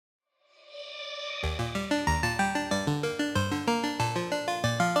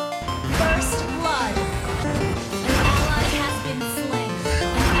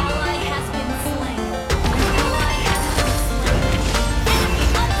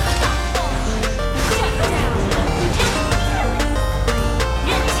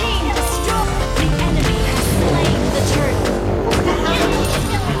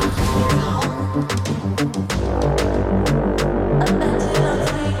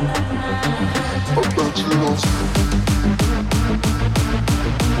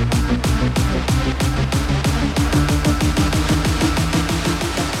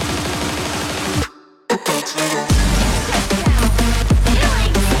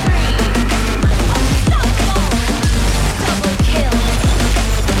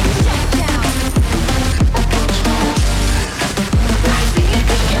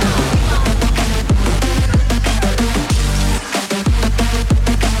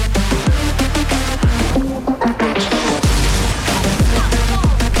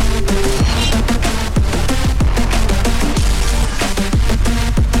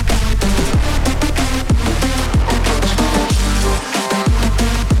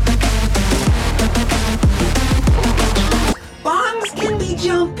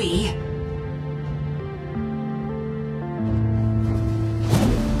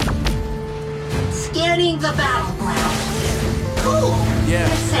Yeah.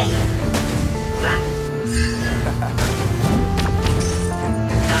 You're safe.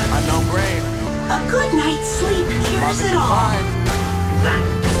 Unknown brain. A good night's sleep cures it all.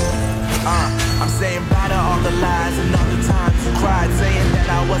 I'm saying bye to all the lies and all the times you cried, saying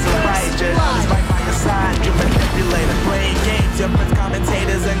that I wasn't right. Just right by your side, you manipulator, playing games, your friends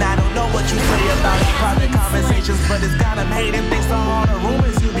commentators, and I don't know what you say about our private conversations, but it's got them hating thanks to all the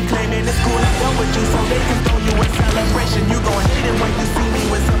rumors you be claiming. It's cool I'm done with you, so they can throw you a celebration. You gon' hate it when you see me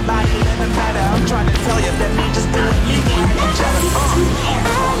with somebody living better. I'm trying to tell you that me just doing me gon' have you jealous.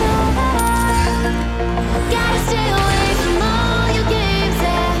 Gotta stay away from all your games,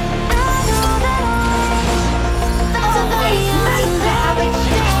 and I know that that's somebody else's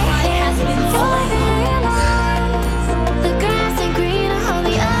day has been stolen. The grass ain't greener on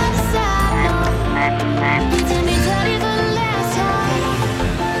the other side, no. You did me dirty for the last time,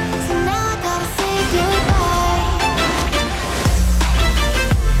 so now I gotta say goodbye.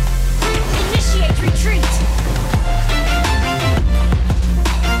 Initiate retreat.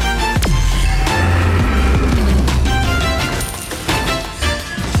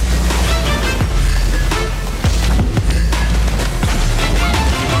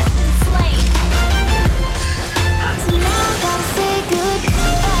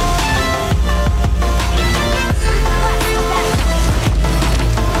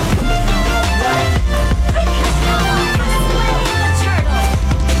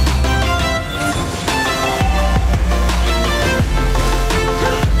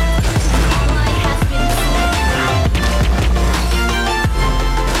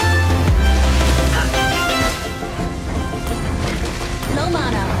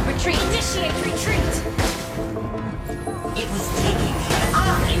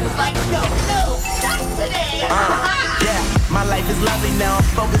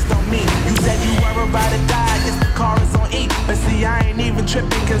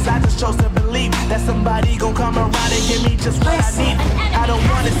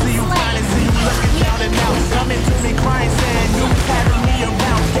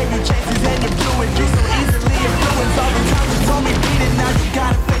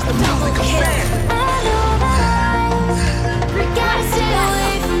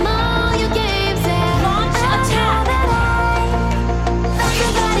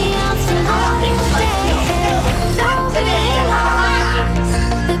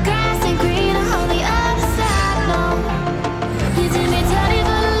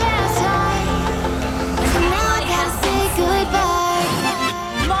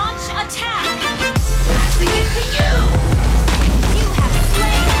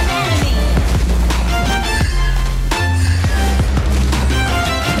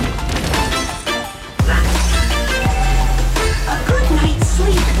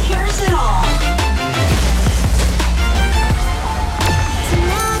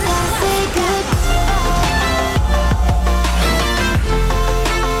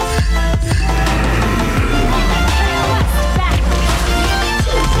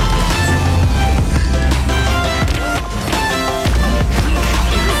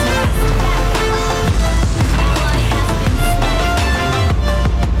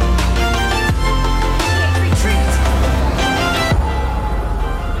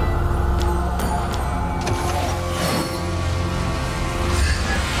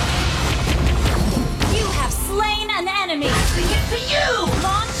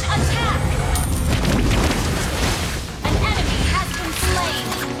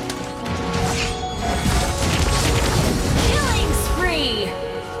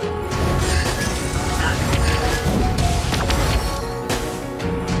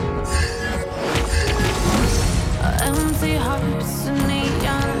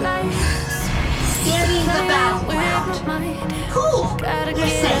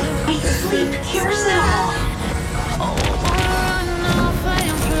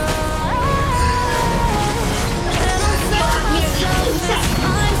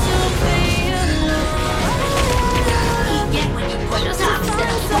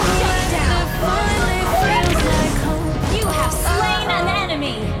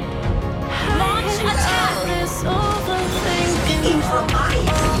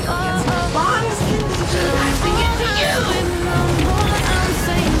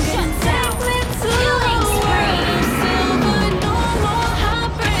 Killing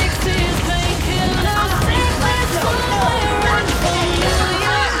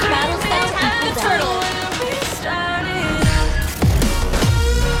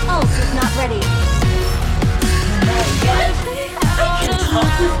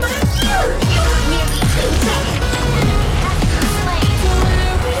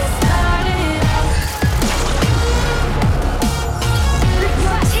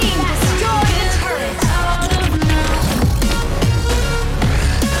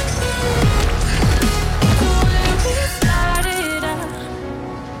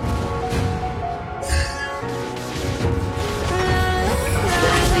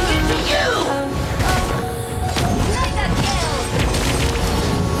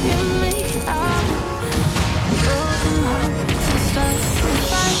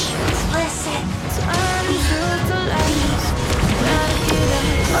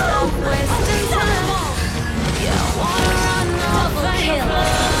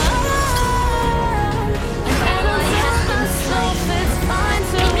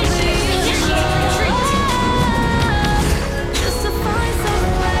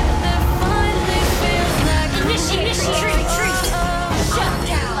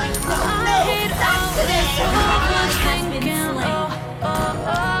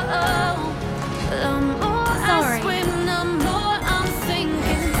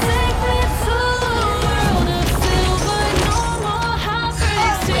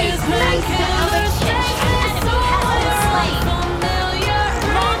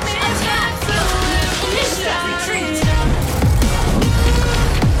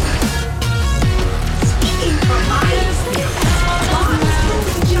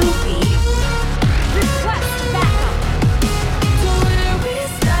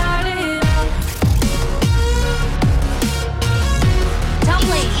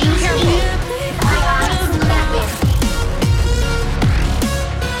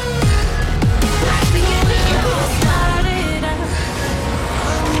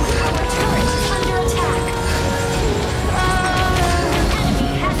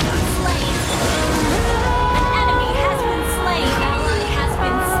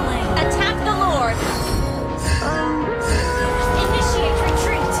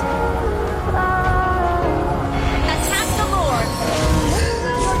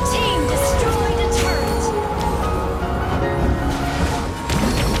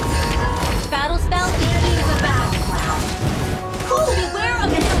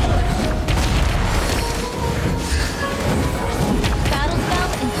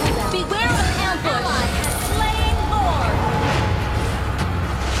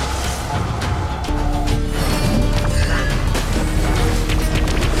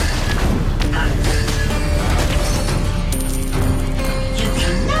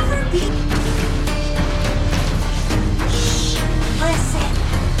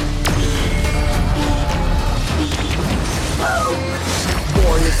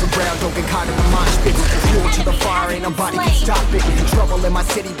all in my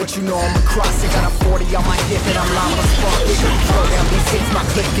city, but you know I'm across it. Got a 40 on my hip and I'm liable to spark it. Throw down these hits, my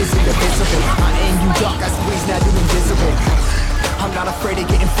click is indivisible. I aim, you duck, I squeeze, now you invisible. I'm not afraid of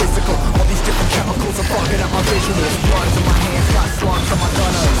getting physical. All these different chemicals are fucking up my visuals. Bloods in my hands, got slugs on my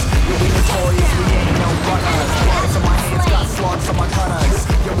gunners. Yeah, we notorious, we ain't no runners. Bloods on my hands, got slugs on my gunners.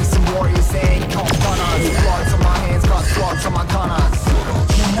 Yo, we some warriors, they ain't called gunners. Bloods on my hands, got slugs on my gunners.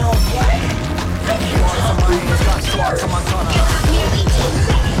 You know what? Bloods on my hands, got slugs on my gunners.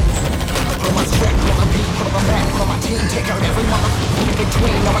 Put on my strap, put on my beat, put on my back, put on my team. Take out every motherfucker in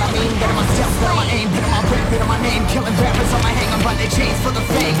between. Know what I mean? Better myself, better my aim, better my rep, better my name. Killing rappers on my hang, I'm by their chains for the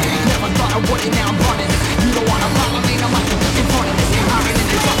fame. Never thought I would it, now I'm running. You don't wanna follow me, I'm like in front of this. Hiring in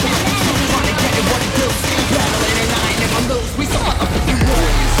this fucking trying to get it what it do. Battling and I ain't never lose. We some motherfucking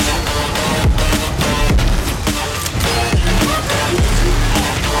warriors.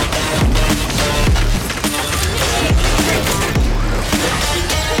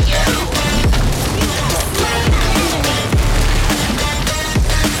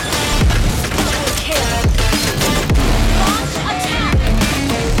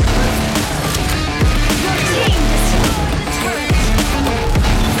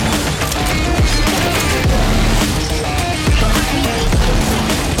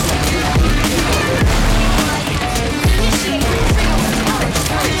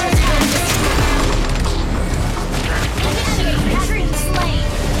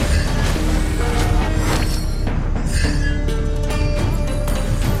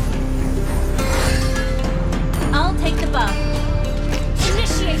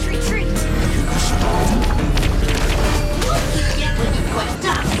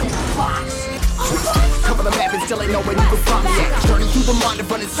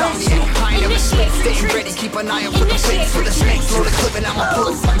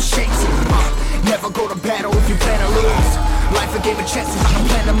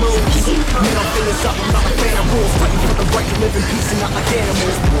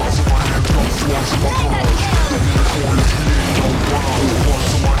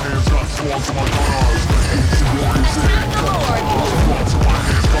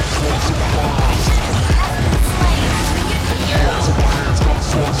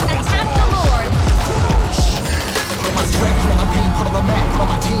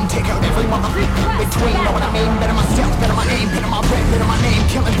 Between, know what I mean? Better my steps, better my aim, better my rep, better my name.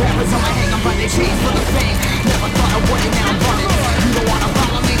 Killing rappers on my hang, I'm by their chains for the fame.